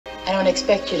I don't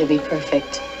expect you to be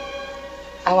perfect.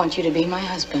 I want you to be my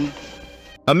husband.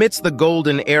 Amidst the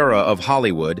golden era of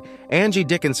Hollywood, Angie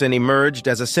Dickinson emerged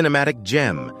as a cinematic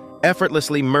gem,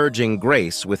 effortlessly merging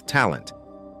grace with talent.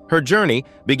 Her journey,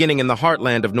 beginning in the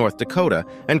heartland of North Dakota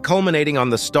and culminating on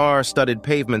the star-studded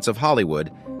pavements of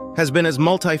Hollywood, has been as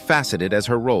multifaceted as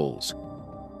her roles.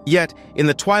 Yet, in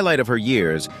the twilight of her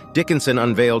years, Dickinson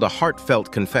unveiled a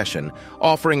heartfelt confession,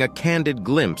 offering a candid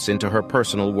glimpse into her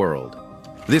personal world.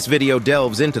 This video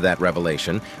delves into that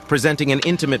revelation, presenting an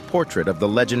intimate portrait of the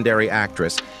legendary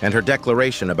actress and her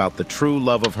declaration about the true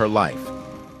love of her life.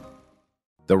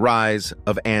 The rise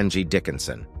of Angie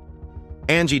Dickinson.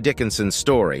 Angie Dickinson's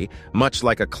story, much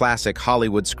like a classic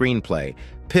Hollywood screenplay,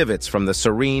 pivots from the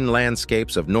serene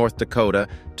landscapes of North Dakota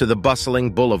to the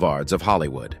bustling boulevards of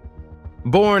Hollywood.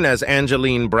 Born as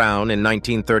Angeline Brown in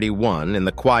 1931 in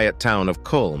the quiet town of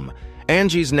Culm,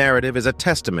 Angie's narrative is a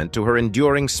testament to her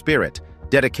enduring spirit,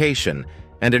 dedication,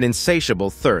 and an insatiable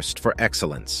thirst for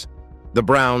excellence. The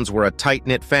Browns were a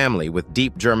tight-knit family with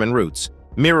deep German roots,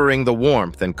 mirroring the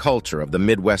warmth and culture of the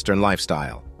Midwestern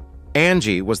lifestyle.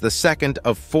 Angie was the second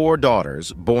of 4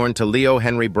 daughters born to Leo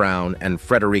Henry Brown and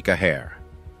Frederica Hare.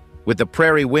 With the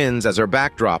prairie winds as her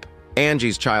backdrop,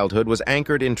 Angie's childhood was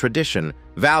anchored in tradition,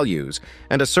 values,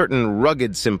 and a certain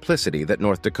rugged simplicity that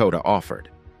North Dakota offered.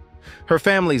 Her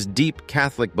family's deep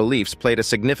Catholic beliefs played a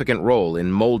significant role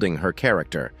in molding her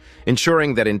character,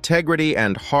 ensuring that integrity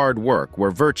and hard work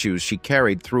were virtues she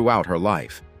carried throughout her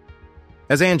life.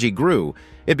 As Angie grew,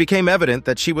 it became evident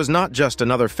that she was not just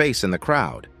another face in the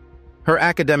crowd. Her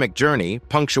academic journey,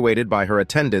 punctuated by her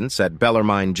attendance at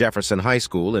Bellarmine Jefferson High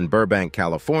School in Burbank,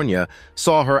 California,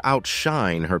 saw her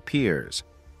outshine her peers.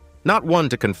 Not one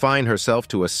to confine herself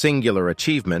to a singular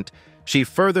achievement, she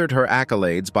furthered her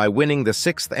accolades by winning the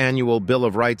 6th annual Bill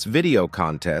of Rights video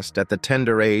contest at the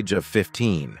tender age of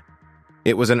 15.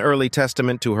 It was an early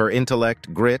testament to her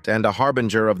intellect, grit, and a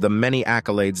harbinger of the many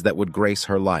accolades that would grace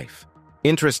her life.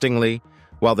 Interestingly,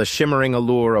 while the shimmering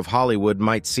allure of Hollywood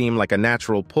might seem like a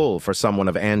natural pull for someone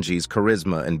of Angie's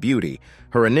charisma and beauty,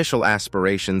 her initial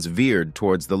aspirations veered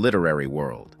towards the literary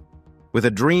world. With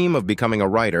a dream of becoming a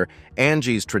writer,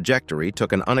 Angie's trajectory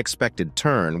took an unexpected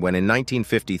turn when in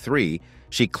 1953,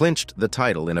 she clinched the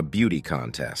title in a beauty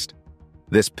contest.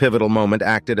 This pivotal moment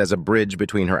acted as a bridge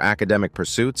between her academic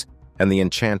pursuits and the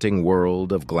enchanting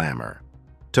world of glamour.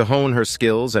 To hone her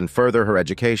skills and further her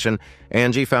education,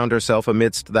 Angie found herself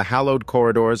amidst the hallowed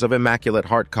corridors of Immaculate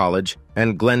Heart College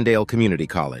and Glendale Community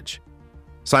College.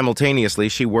 Simultaneously,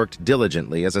 she worked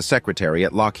diligently as a secretary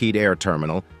at Lockheed Air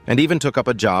Terminal and even took up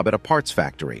a job at a parts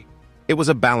factory. It was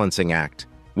a balancing act,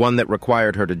 one that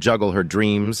required her to juggle her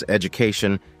dreams,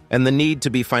 education, and the need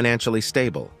to be financially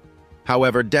stable.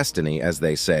 However, destiny, as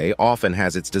they say, often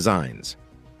has its designs.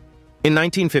 In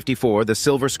 1954, the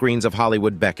silver screens of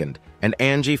Hollywood beckoned, and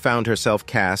Angie found herself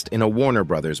cast in a Warner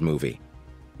Brothers movie.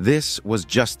 This was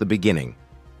just the beginning.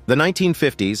 The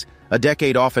 1950s, a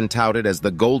decade often touted as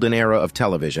the golden era of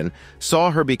television, saw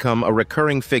her become a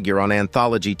recurring figure on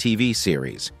anthology TV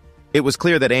series. It was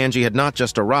clear that Angie had not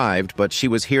just arrived, but she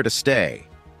was here to stay.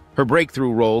 Her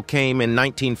breakthrough role came in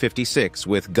 1956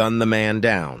 with Gun the Man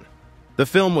Down. The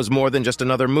film was more than just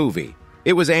another movie.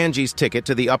 It was Angie's ticket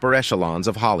to the upper echelons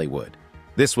of Hollywood.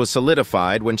 This was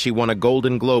solidified when she won a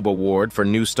Golden Globe Award for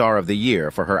New Star of the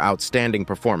Year for her outstanding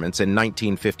performance in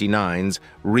 1959's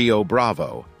Rio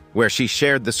Bravo, where she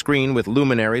shared the screen with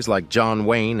luminaries like John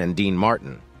Wayne and Dean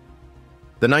Martin.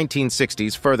 The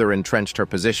 1960s further entrenched her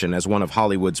position as one of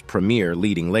Hollywood's premier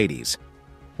leading ladies.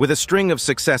 With a string of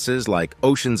successes like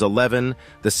Ocean's 11,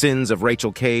 The Sins of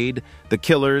Rachel Cade, The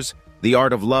Killers, The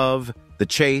Art of Love, The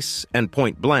Chase, and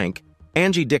Point Blank,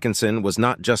 Angie Dickinson was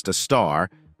not just a star,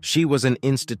 she was an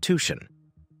institution.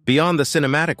 Beyond the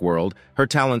cinematic world, her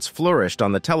talents flourished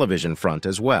on the television front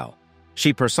as well.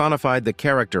 She personified the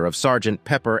character of Sergeant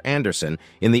Pepper Anderson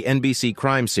in the NBC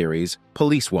crime series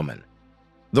Policewoman.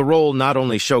 The role not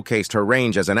only showcased her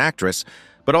range as an actress,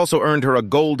 but also earned her a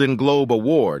Golden Globe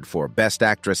Award for Best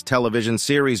Actress Television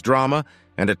Series Drama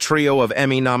and a trio of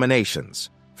Emmy nominations.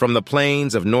 From the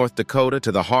plains of North Dakota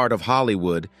to the heart of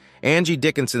Hollywood, Angie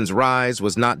Dickinson's rise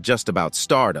was not just about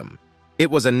stardom.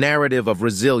 It was a narrative of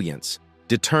resilience,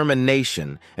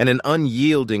 determination, and an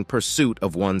unyielding pursuit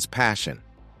of one's passion.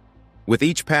 With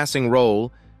each passing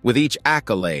role, with each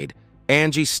accolade,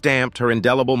 Angie stamped her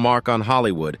indelible mark on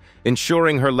Hollywood,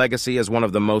 ensuring her legacy as one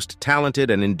of the most talented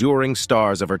and enduring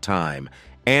stars of her time,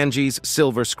 Angie's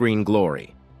silver screen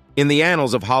glory. In the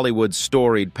annals of Hollywood's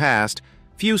storied past,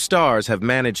 few stars have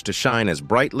managed to shine as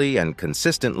brightly and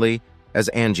consistently as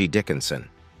Angie Dickinson.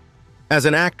 As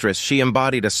an actress, she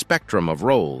embodied a spectrum of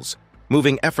roles,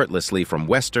 moving effortlessly from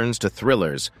westerns to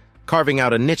thrillers, carving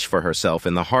out a niche for herself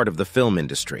in the heart of the film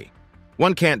industry.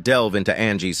 One can't delve into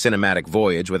Angie's cinematic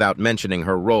voyage without mentioning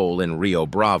her role in Rio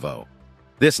Bravo.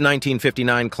 This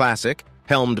 1959 classic,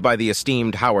 helmed by the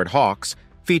esteemed Howard Hawks,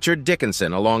 featured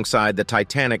Dickinson alongside the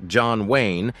titanic John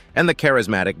Wayne and the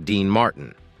charismatic Dean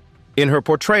Martin. In her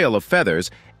portrayal of Feathers,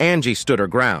 Angie stood her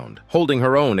ground, holding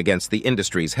her own against the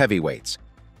industry's heavyweights.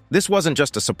 This wasn't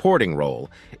just a supporting role,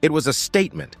 it was a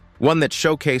statement, one that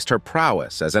showcased her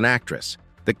prowess as an actress.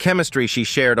 The chemistry she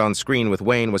shared on screen with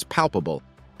Wayne was palpable,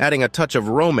 adding a touch of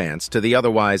romance to the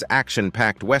otherwise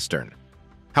action-packed Western.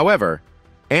 However,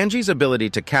 Angie's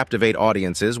ability to captivate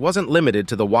audiences wasn't limited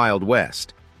to the Wild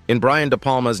West. In Brian De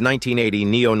Palma's 1980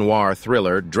 neo-noir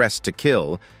thriller Dressed to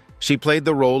Kill, she played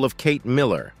the role of Kate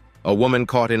Miller, a woman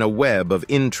caught in a web of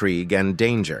intrigue and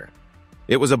danger.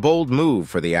 It was a bold move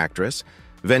for the actress,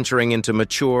 venturing into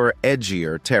mature,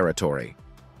 edgier territory.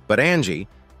 But Angie,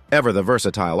 ever the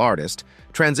versatile artist,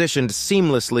 transitioned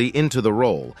seamlessly into the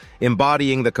role,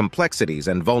 embodying the complexities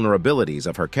and vulnerabilities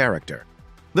of her character.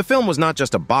 The film was not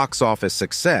just a box office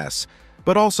success,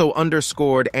 but also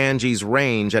underscored Angie's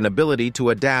range and ability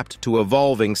to adapt to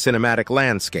evolving cinematic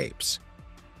landscapes.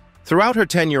 Throughout her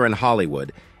tenure in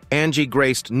Hollywood, Angie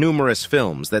graced numerous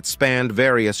films that spanned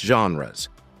various genres.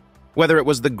 Whether it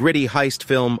was the gritty heist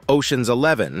film Ocean's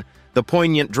 11, the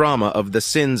poignant drama of The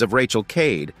Sins of Rachel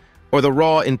Cade, or the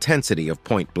raw intensity of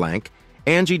Point Blank,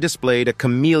 Angie displayed a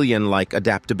chameleon-like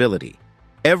adaptability.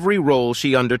 Every role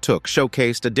she undertook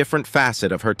showcased a different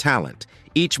facet of her talent,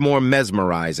 each more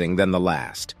mesmerizing than the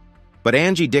last. But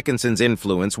Angie Dickinson's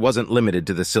influence wasn't limited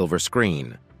to the silver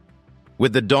screen.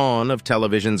 With the dawn of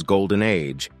television's golden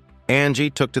age, Angie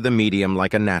took to the medium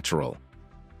like a natural.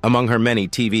 Among her many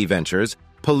TV ventures,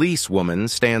 Policewoman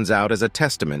stands out as a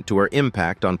testament to her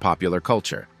impact on popular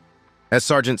culture. As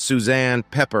Sergeant Suzanne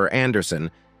Pepper Anderson,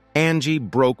 Angie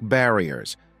broke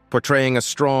barriers, portraying a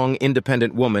strong,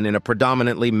 independent woman in a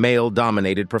predominantly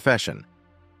male-dominated profession.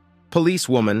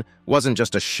 Policewoman wasn't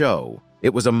just a show,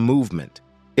 it was a movement.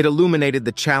 It illuminated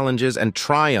the challenges and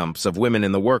triumphs of women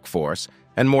in the workforce,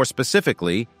 and more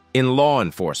specifically, in law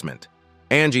enforcement.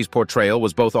 Angie's portrayal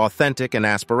was both authentic and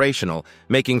aspirational,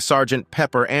 making Sergeant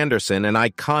Pepper Anderson an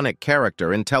iconic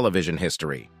character in television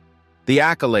history. The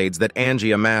accolades that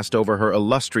Angie amassed over her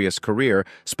illustrious career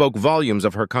spoke volumes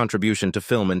of her contribution to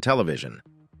film and television.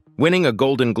 Winning a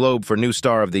Golden Globe for New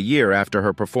Star of the Year after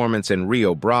her performance in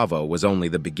Rio Bravo was only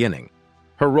the beginning.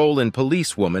 Her role in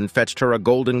Policewoman fetched her a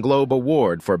Golden Globe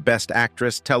Award for Best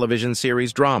Actress Television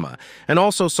Series Drama, and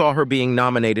also saw her being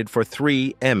nominated for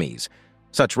 3 Emmys.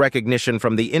 Such recognition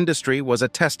from the industry was a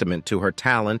testament to her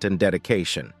talent and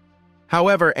dedication.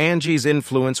 However, Angie's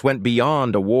influence went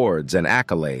beyond awards and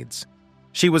accolades.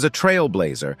 She was a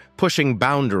trailblazer, pushing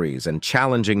boundaries and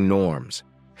challenging norms.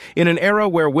 In an era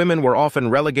where women were often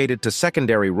relegated to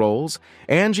secondary roles,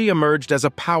 Angie emerged as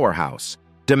a powerhouse.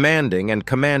 Demanding and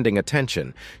commanding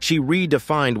attention, she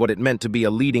redefined what it meant to be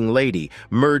a leading lady,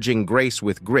 merging grace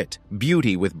with grit,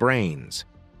 beauty with brains.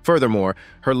 Furthermore,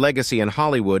 her legacy in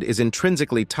Hollywood is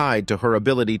intrinsically tied to her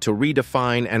ability to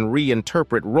redefine and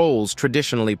reinterpret roles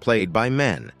traditionally played by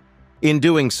men. In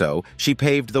doing so, she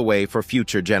paved the way for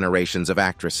future generations of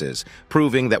actresses,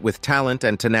 proving that with talent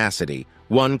and tenacity,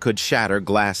 one could shatter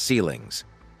glass ceilings.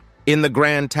 In the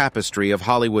grand tapestry of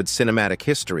Hollywood's cinematic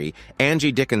history,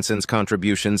 Angie Dickinson's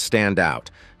contributions stand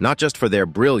out, not just for their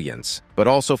brilliance, but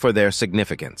also for their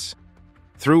significance.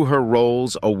 Through her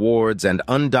roles, awards, and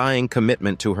undying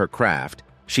commitment to her craft,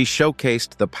 she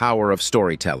showcased the power of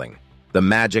storytelling, the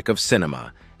magic of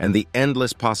cinema, and the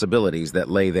endless possibilities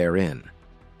that lay therein.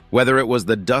 Whether it was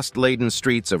the dust-laden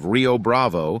streets of Rio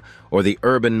Bravo or the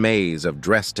urban maze of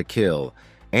Dressed to Kill,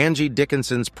 Angie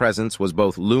Dickinson's presence was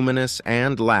both luminous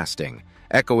and lasting,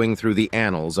 echoing through the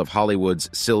annals of Hollywood's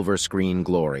silver screen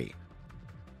glory.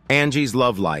 Angie's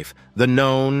love life, the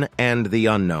known and the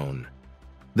unknown.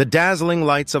 The dazzling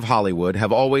lights of Hollywood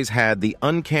have always had the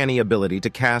uncanny ability to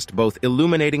cast both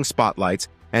illuminating spotlights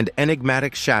and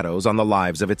enigmatic shadows on the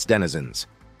lives of its denizens.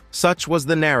 Such was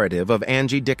the narrative of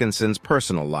Angie Dickinson's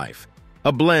personal life,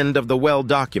 a blend of the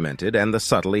well-documented and the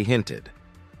subtly hinted.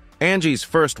 Angie's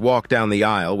first walk down the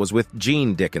aisle was with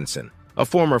Gene Dickinson, a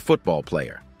former football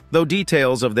player. Though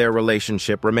details of their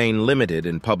relationship remain limited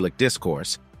in public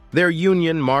discourse, their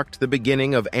union marked the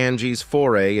beginning of Angie's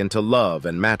foray into love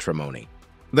and matrimony.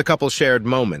 The couple shared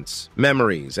moments,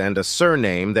 memories, and a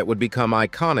surname that would become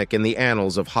iconic in the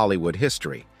annals of Hollywood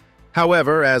history.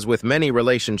 However, as with many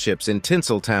relationships in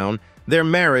Tinseltown, their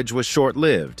marriage was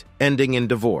short-lived, ending in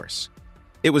divorce.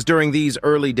 It was during these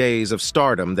early days of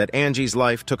stardom that Angie's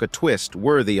life took a twist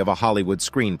worthy of a Hollywood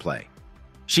screenplay.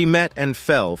 She met and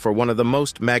fell for one of the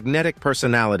most magnetic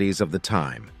personalities of the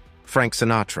time, Frank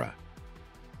Sinatra.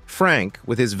 Frank,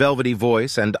 with his velvety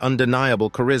voice and undeniable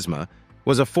charisma,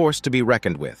 was a force to be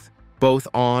reckoned with, both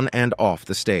on and off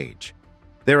the stage.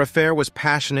 Their affair was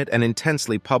passionate and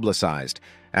intensely publicized,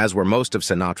 as were most of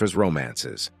Sinatra's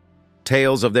romances.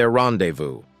 Tales of their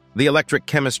rendezvous, the electric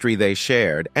chemistry they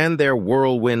shared, and their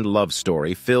whirlwind love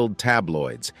story filled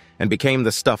tabloids and became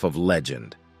the stuff of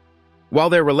legend. While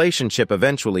their relationship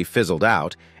eventually fizzled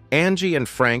out, Angie and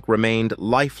Frank remained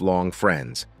lifelong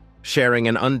friends, sharing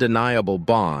an undeniable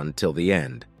bond till the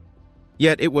end.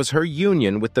 Yet it was her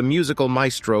union with the musical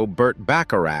maestro Burt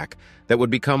Bacharach that would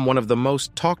become one of the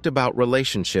most talked-about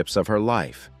relationships of her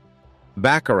life.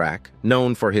 Bacharach,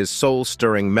 known for his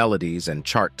soul-stirring melodies and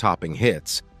chart-topping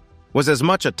hits, was as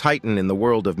much a titan in the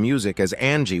world of music as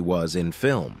Angie was in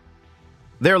film.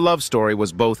 Their love story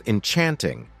was both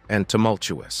enchanting and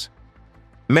tumultuous.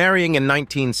 Marrying in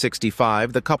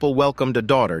 1965, the couple welcomed a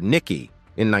daughter, Nikki,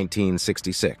 in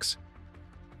 1966.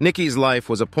 Nikki's life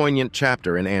was a poignant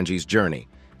chapter in Angie's journey,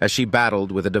 as she battled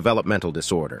with a developmental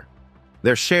disorder.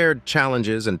 Their shared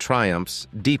challenges and triumphs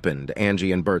deepened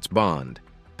Angie and Bert's bond,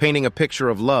 painting a picture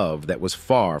of love that was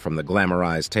far from the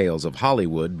glamorized tales of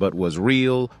Hollywood but was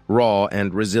real, raw,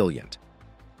 and resilient.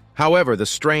 However, the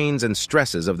strains and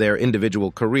stresses of their individual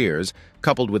careers,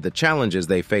 coupled with the challenges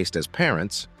they faced as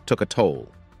parents, took a toll.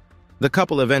 The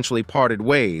couple eventually parted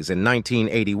ways in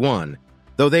 1981,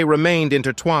 though they remained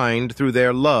intertwined through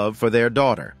their love for their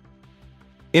daughter.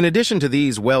 In addition to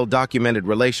these well-documented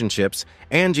relationships,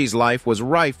 Angie's life was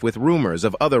rife with rumors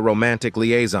of other romantic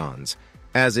liaisons,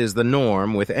 as is the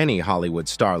norm with any Hollywood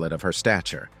starlet of her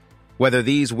stature. Whether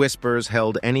these whispers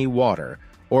held any water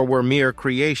or were mere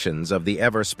creations of the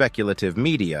ever-speculative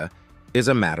media is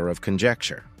a matter of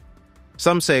conjecture.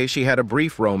 Some say she had a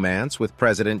brief romance with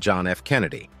President John F.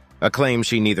 Kennedy, a claim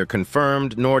she neither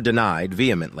confirmed nor denied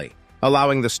vehemently,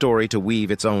 allowing the story to weave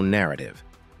its own narrative.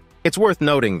 It's worth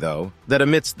noting, though, that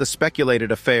amidst the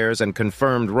speculated affairs and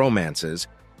confirmed romances,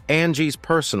 Angie's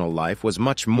personal life was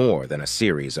much more than a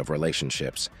series of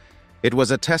relationships. It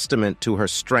was a testament to her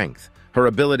strength, her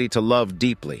ability to love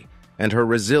deeply, and her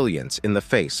resilience in the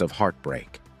face of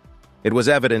heartbreak. It was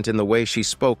evident in the way she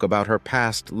spoke about her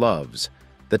past loves,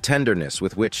 the tenderness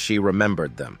with which she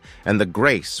remembered them, and the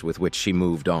grace with which she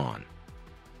moved on.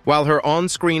 While her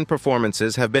on-screen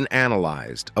performances have been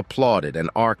analyzed, applauded,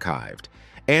 and archived,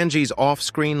 Angie's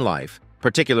off-screen life,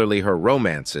 particularly her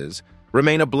romances,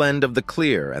 remain a blend of the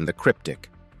clear and the cryptic.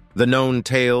 The known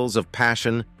tales of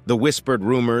passion, the whispered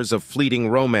rumors of fleeting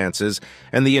romances,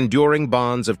 and the enduring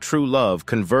bonds of true love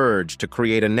converge to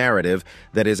create a narrative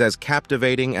that is as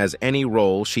captivating as any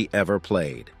role she ever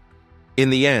played. In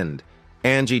the end,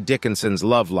 Angie Dickinson's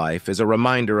love life is a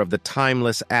reminder of the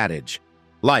timeless adage,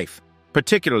 life,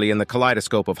 particularly in the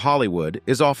kaleidoscope of Hollywood,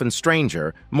 is often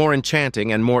stranger, more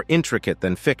enchanting, and more intricate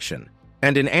than fiction.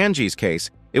 And in Angie's case,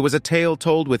 it was a tale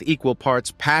told with equal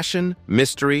parts passion,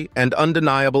 mystery, and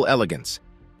undeniable elegance.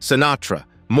 Sinatra,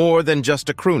 more than just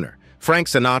a crooner. Frank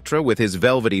Sinatra, with his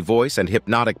velvety voice and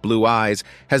hypnotic blue eyes,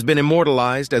 has been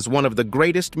immortalized as one of the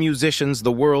greatest musicians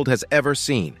the world has ever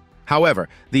seen. However,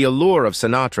 the allure of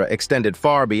Sinatra extended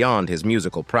far beyond his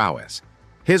musical prowess.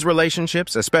 His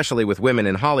relationships, especially with women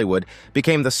in Hollywood,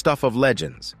 became the stuff of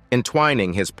legends,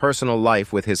 entwining his personal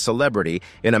life with his celebrity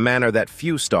in a manner that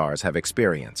few stars have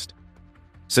experienced.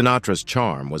 Sinatra's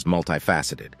charm was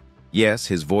multifaceted. Yes,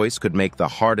 his voice could make the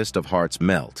hardest of hearts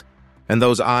melt, and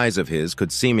those eyes of his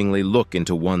could seemingly look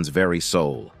into one's very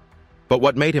soul. But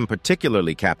what made him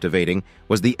particularly captivating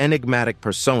was the enigmatic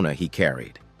persona he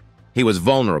carried. He was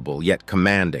vulnerable yet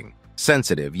commanding,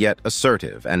 sensitive yet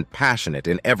assertive, and passionate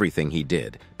in everything he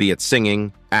did, be it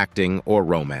singing, acting, or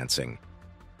romancing.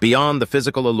 Beyond the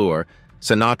physical allure,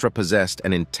 Sinatra possessed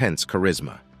an intense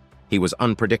charisma. He was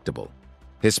unpredictable.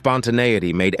 His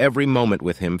spontaneity made every moment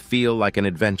with him feel like an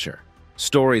adventure.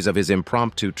 Stories of his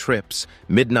impromptu trips,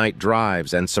 midnight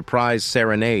drives, and surprise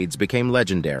serenades became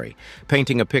legendary,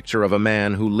 painting a picture of a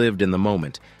man who lived in the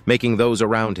moment, making those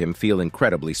around him feel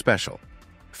incredibly special.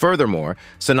 Furthermore,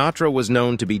 Sinatra was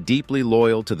known to be deeply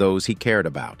loyal to those he cared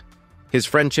about. His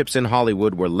friendships in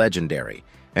Hollywood were legendary,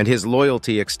 and his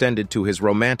loyalty extended to his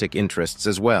romantic interests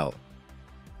as well.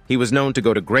 He was known to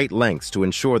go to great lengths to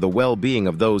ensure the well-being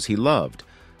of those he loved,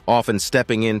 often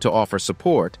stepping in to offer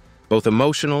support, both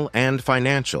emotional and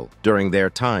financial, during their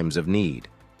times of need.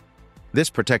 This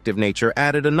protective nature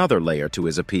added another layer to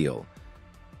his appeal.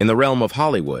 In the realm of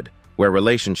Hollywood, where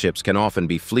relationships can often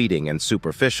be fleeting and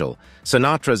superficial,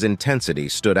 Sinatra's intensity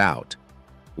stood out.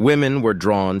 Women were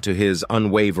drawn to his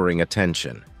unwavering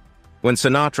attention. When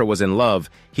Sinatra was in love,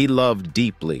 he loved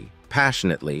deeply,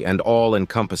 passionately and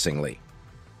all-encompassingly.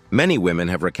 Many women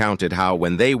have recounted how,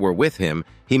 when they were with him,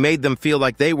 he made them feel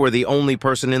like they were the only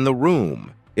person in the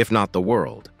room, if not the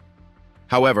world.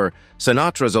 However,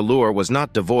 Sinatra's allure was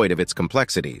not devoid of its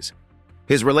complexities.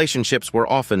 His relationships were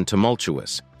often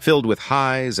tumultuous, filled with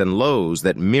highs and lows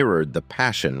that mirrored the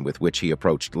passion with which he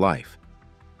approached life.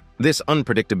 This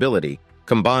unpredictability,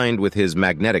 combined with his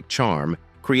magnetic charm,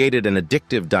 created an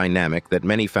addictive dynamic that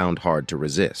many found hard to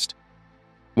resist.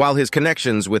 While his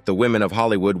connections with the women of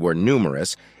Hollywood were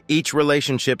numerous, each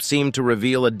relationship seemed to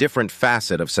reveal a different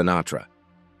facet of Sinatra.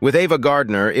 With Ava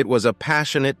Gardner, it was a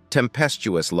passionate,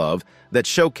 tempestuous love that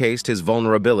showcased his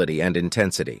vulnerability and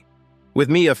intensity. With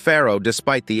Mia Farrow,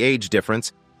 despite the age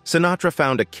difference, Sinatra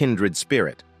found a kindred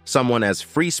spirit, someone as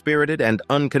free-spirited and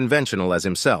unconventional as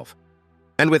himself.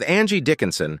 And with Angie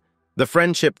Dickinson, the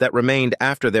friendship that remained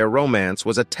after their romance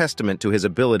was a testament to his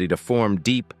ability to form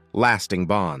deep, lasting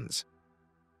bonds.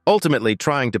 Ultimately,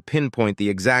 trying to pinpoint the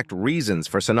exact reasons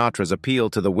for Sinatra's appeal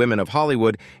to the women of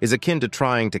Hollywood is akin to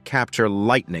trying to capture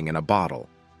lightning in a bottle.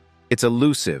 It's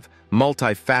elusive,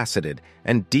 multifaceted,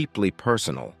 and deeply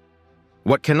personal.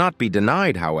 What cannot be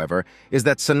denied, however, is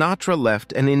that Sinatra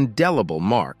left an indelible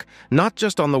mark, not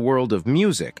just on the world of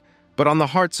music, but on the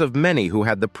hearts of many who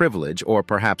had the privilege, or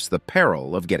perhaps the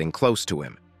peril, of getting close to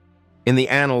him. In the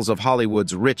annals of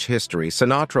Hollywood's rich history,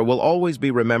 Sinatra will always be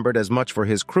remembered as much for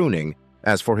his crooning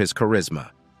as for his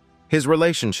charisma. His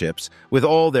relationships, with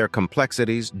all their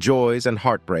complexities, joys, and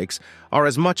heartbreaks, are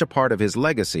as much a part of his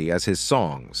legacy as his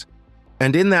songs.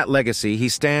 And in that legacy, he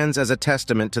stands as a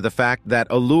testament to the fact that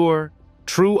allure,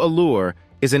 true allure,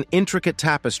 is an intricate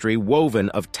tapestry woven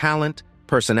of talent,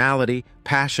 personality,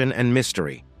 passion, and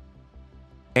mystery.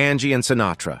 Angie and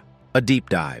Sinatra, a deep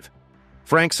dive.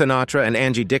 Frank Sinatra and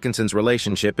Angie Dickinson's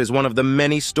relationship is one of the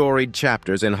many storied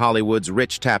chapters in Hollywood's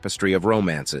rich tapestry of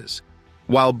romances.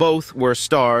 While both were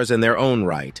stars in their own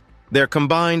right, their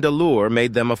combined allure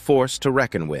made them a force to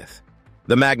reckon with.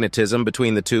 The magnetism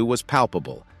between the two was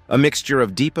palpable, a mixture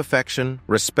of deep affection,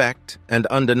 respect, and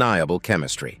undeniable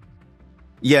chemistry.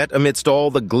 Yet, amidst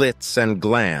all the glitz and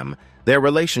glam, their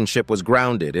relationship was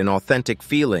grounded in authentic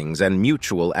feelings and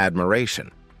mutual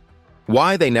admiration.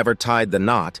 Why they never tied the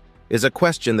knot is a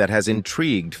question that has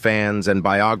intrigued fans and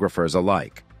biographers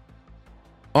alike.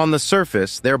 On the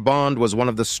surface, their bond was one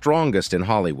of the strongest in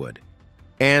Hollywood.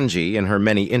 Angie, in her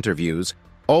many interviews,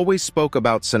 always spoke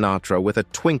about Sinatra with a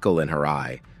twinkle in her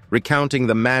eye, recounting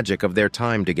the magic of their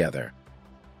time together.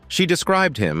 She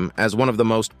described him as one of the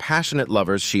most passionate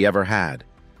lovers she ever had,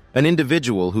 an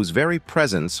individual whose very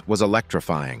presence was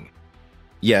electrifying.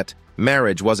 Yet,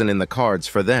 marriage wasn't in the cards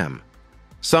for them.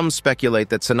 Some speculate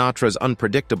that Sinatra's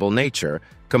unpredictable nature,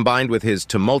 combined with his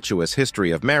tumultuous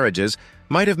history of marriages,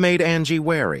 might have made Angie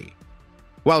wary.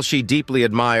 While she deeply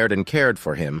admired and cared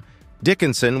for him,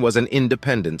 Dickinson was an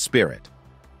independent spirit.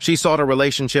 She sought a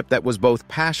relationship that was both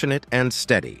passionate and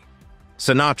steady.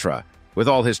 Sinatra, with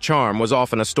all his charm, was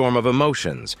often a storm of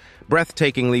emotions,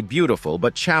 breathtakingly beautiful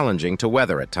but challenging to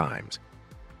weather at times.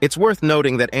 It's worth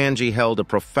noting that Angie held a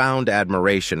profound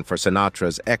admiration for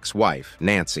Sinatra's ex-wife,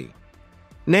 Nancy.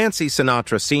 Nancy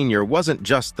Sinatra Sr. wasn't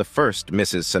just the first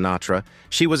Mrs. Sinatra,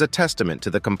 she was a testament to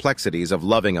the complexities of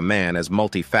loving a man as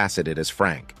multifaceted as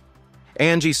Frank.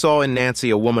 Angie saw in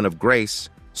Nancy a woman of grace,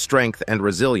 strength, and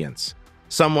resilience,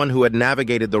 someone who had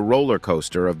navigated the roller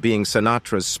coaster of being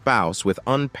Sinatra's spouse with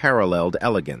unparalleled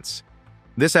elegance.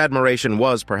 This admiration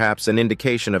was perhaps an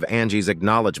indication of Angie's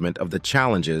acknowledgement of the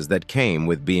challenges that came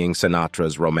with being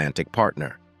Sinatra's romantic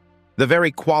partner. The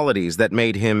very qualities that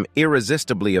made him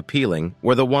irresistibly appealing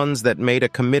were the ones that made a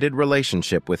committed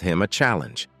relationship with him a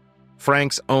challenge.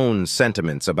 Frank's own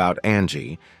sentiments about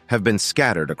Angie have been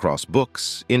scattered across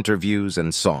books, interviews,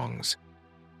 and songs.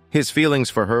 His feelings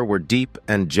for her were deep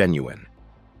and genuine.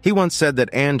 He once said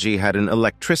that Angie had an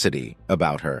electricity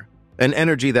about her, an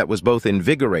energy that was both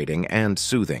invigorating and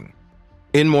soothing.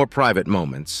 In more private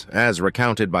moments, as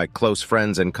recounted by close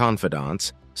friends and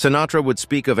confidants, Sinatra would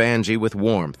speak of Angie with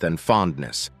warmth and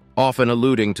fondness, often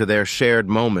alluding to their shared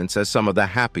moments as some of the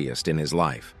happiest in his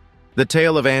life. The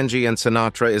tale of Angie and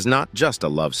Sinatra is not just a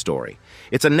love story.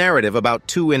 It's a narrative about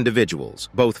two individuals,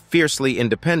 both fiercely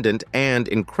independent and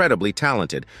incredibly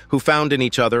talented, who found in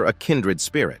each other a kindred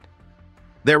spirit.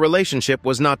 Their relationship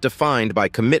was not defined by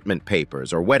commitment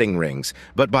papers or wedding rings,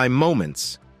 but by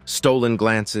moments, stolen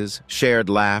glances, shared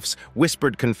laughs,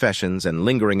 whispered confessions, and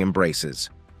lingering embraces.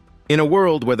 In a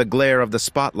world where the glare of the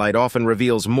spotlight often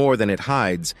reveals more than it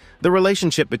hides, the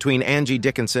relationship between Angie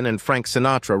Dickinson and Frank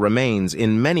Sinatra remains,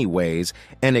 in many ways,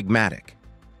 enigmatic.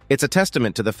 It's a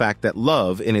testament to the fact that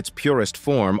love, in its purest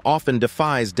form, often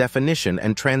defies definition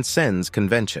and transcends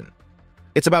convention.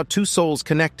 It's about two souls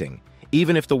connecting,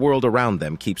 even if the world around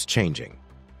them keeps changing.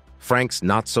 Frank's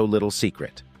not-so-little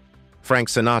secret. Frank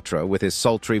Sinatra, with his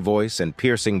sultry voice and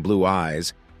piercing blue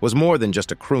eyes, was more than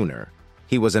just a crooner.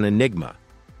 He was an enigma.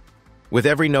 With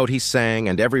every note he sang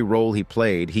and every role he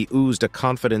played, he oozed a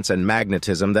confidence and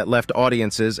magnetism that left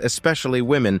audiences, especially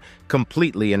women,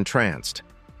 completely entranced.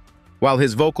 While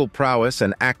his vocal prowess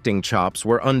and acting chops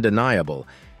were undeniable,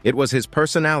 it was his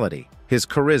personality, his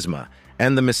charisma,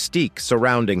 and the mystique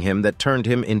surrounding him that turned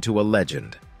him into a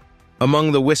legend.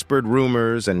 Among the whispered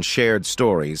rumors and shared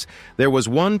stories, there was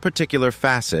one particular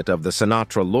facet of the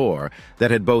Sinatra lore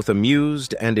that had both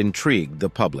amused and intrigued the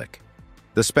public: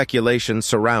 the speculation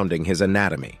surrounding his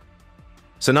anatomy.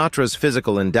 Sinatra's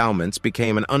physical endowments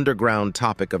became an underground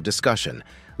topic of discussion,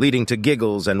 leading to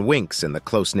giggles and winks in the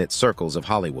close-knit circles of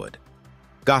Hollywood.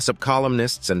 Gossip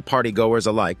columnists and partygoers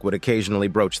alike would occasionally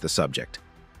broach the subject,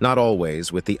 not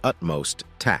always with the utmost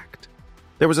tact.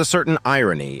 There was a certain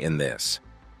irony in this.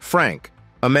 Frank,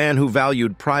 a man who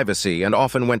valued privacy and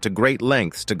often went to great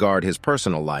lengths to guard his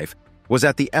personal life, was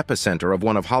at the epicenter of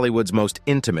one of Hollywood's most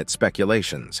intimate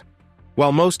speculations.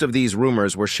 While most of these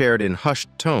rumors were shared in hushed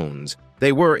tones,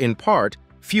 they were, in part,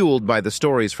 fueled by the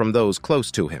stories from those close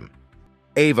to him.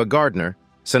 Ava Gardner,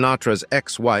 Sinatra's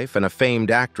ex-wife and a famed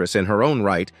actress in her own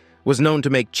right, was known to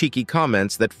make cheeky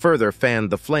comments that further fanned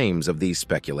the flames of these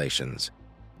speculations.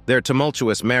 Their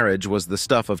tumultuous marriage was the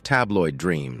stuff of tabloid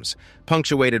dreams,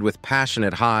 punctuated with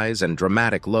passionate highs and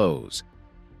dramatic lows.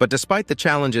 But despite the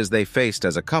challenges they faced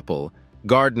as a couple,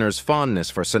 Gardner's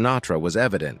fondness for Sinatra was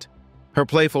evident. Her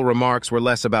playful remarks were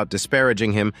less about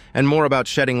disparaging him and more about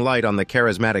shedding light on the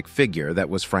charismatic figure that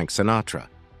was Frank Sinatra.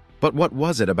 But what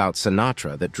was it about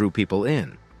Sinatra that drew people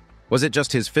in? Was it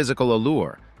just his physical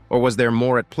allure, or was there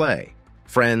more at play?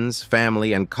 Friends,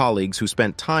 family, and colleagues who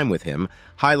spent time with him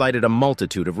highlighted a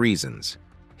multitude of reasons.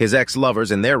 His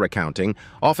ex-lovers, in their recounting,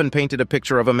 often painted a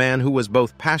picture of a man who was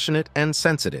both passionate and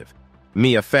sensitive.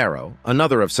 Mia Farrow,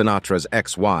 another of Sinatra's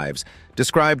ex-wives,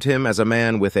 described him as a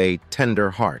man with a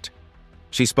tender heart.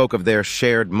 She spoke of their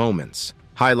shared moments,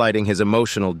 highlighting his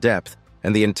emotional depth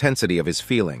and the intensity of his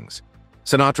feelings.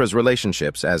 Sinatra's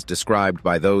relationships, as described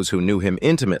by those who knew him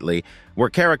intimately, were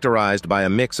characterized by a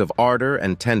mix of ardor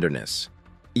and tenderness.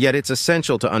 Yet it's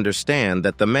essential to understand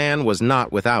that the man was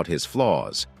not without his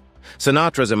flaws.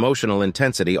 Sinatra's emotional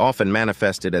intensity often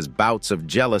manifested as bouts of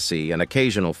jealousy and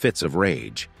occasional fits of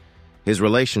rage. His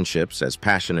relationships, as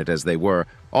passionate as they were,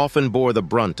 often bore the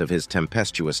brunt of his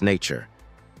tempestuous nature.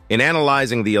 In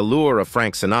analyzing the allure of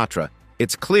Frank Sinatra,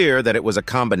 it's clear that it was a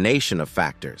combination of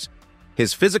factors.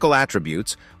 His physical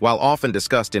attributes, while often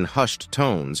discussed in hushed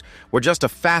tones, were just a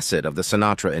facet of the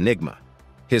Sinatra enigma.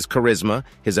 His charisma,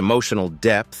 his emotional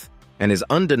depth, and his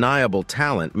undeniable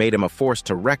talent made him a force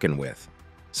to reckon with.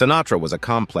 Sinatra was a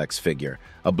complex figure,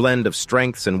 a blend of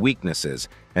strengths and weaknesses,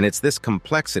 and it's this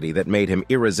complexity that made him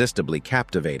irresistibly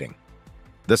captivating.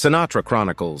 The Sinatra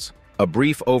Chronicles, a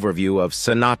brief overview of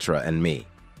Sinatra and Me.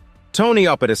 Tony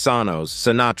Opedisano's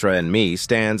Sinatra and Me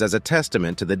stands as a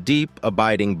testament to the deep,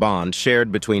 abiding bond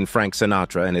shared between Frank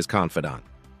Sinatra and his confidant.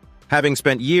 Having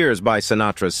spent years by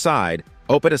Sinatra's side,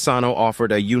 Opedisano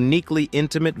offered a uniquely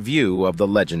intimate view of the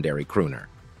legendary crooner.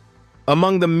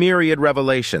 Among the myriad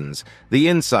revelations, the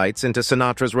insights into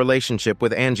Sinatra's relationship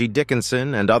with Angie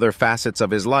Dickinson and other facets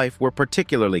of his life were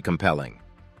particularly compelling.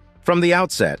 From the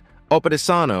outset,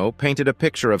 Opedisano painted a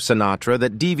picture of Sinatra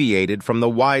that deviated from the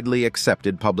widely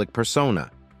accepted public persona.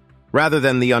 Rather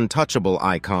than the untouchable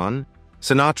icon,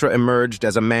 Sinatra emerged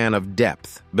as a man of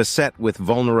depth, beset with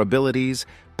vulnerabilities,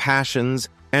 passions,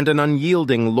 and an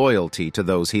unyielding loyalty to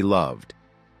those he loved.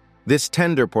 This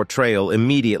tender portrayal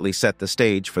immediately set the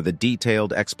stage for the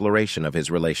detailed exploration of his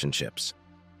relationships.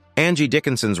 Angie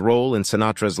Dickinson's role in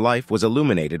Sinatra's life was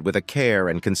illuminated with a care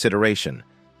and consideration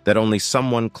that only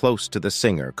someone close to the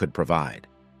singer could provide.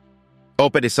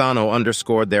 Opedisano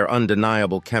underscored their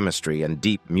undeniable chemistry and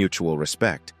deep mutual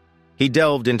respect. He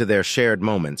delved into their shared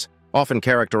moments, often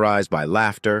characterized by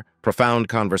laughter, profound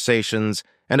conversations,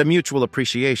 and a mutual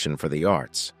appreciation for the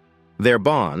arts. Their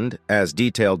bond, as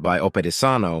detailed by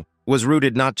Opedisano, was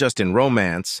rooted not just in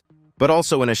romance, but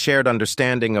also in a shared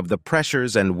understanding of the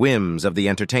pressures and whims of the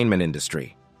entertainment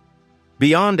industry.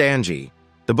 Beyond Angie,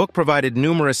 the book provided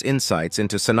numerous insights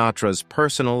into Sinatra's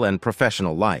personal and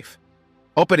professional life.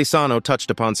 Opedisano touched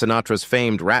upon Sinatra's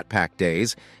famed Rat Pack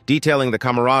days, detailing the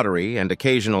camaraderie and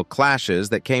occasional clashes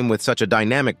that came with such a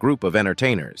dynamic group of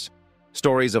entertainers.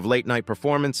 Stories of late-night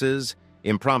performances,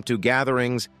 impromptu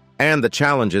gatherings, and the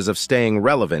challenges of staying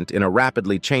relevant in a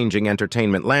rapidly changing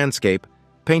entertainment landscape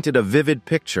painted a vivid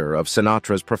picture of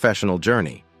Sinatra's professional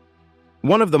journey.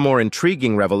 One of the more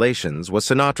intriguing revelations was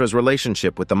Sinatra's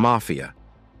relationship with the mafia.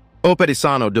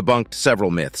 Opetisano debunked several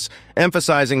myths,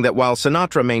 emphasizing that while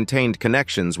Sinatra maintained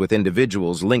connections with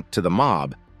individuals linked to the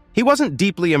mob, he wasn't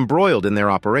deeply embroiled in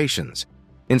their operations.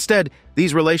 Instead,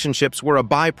 these relationships were a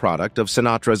byproduct of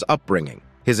Sinatra's upbringing,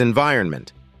 his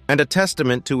environment, and a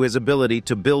testament to his ability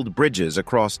to build bridges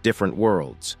across different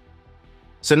worlds.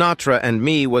 Sinatra and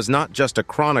Me was not just a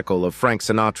chronicle of Frank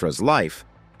Sinatra's life,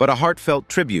 but a heartfelt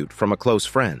tribute from a close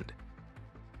friend.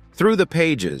 Through the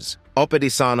pages,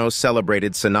 Opetisano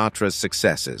celebrated Sinatra's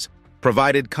successes,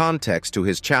 provided context to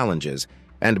his challenges,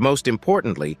 and most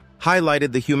importantly,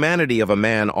 highlighted the humanity of a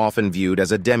man often viewed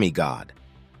as a demigod.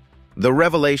 The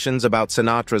revelations about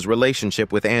Sinatra's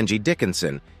relationship with Angie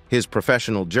Dickinson, his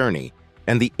professional journey,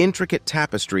 and the intricate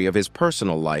tapestry of his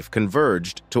personal life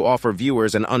converged to offer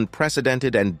viewers an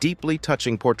unprecedented and deeply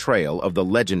touching portrayal of the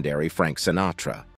legendary Frank Sinatra.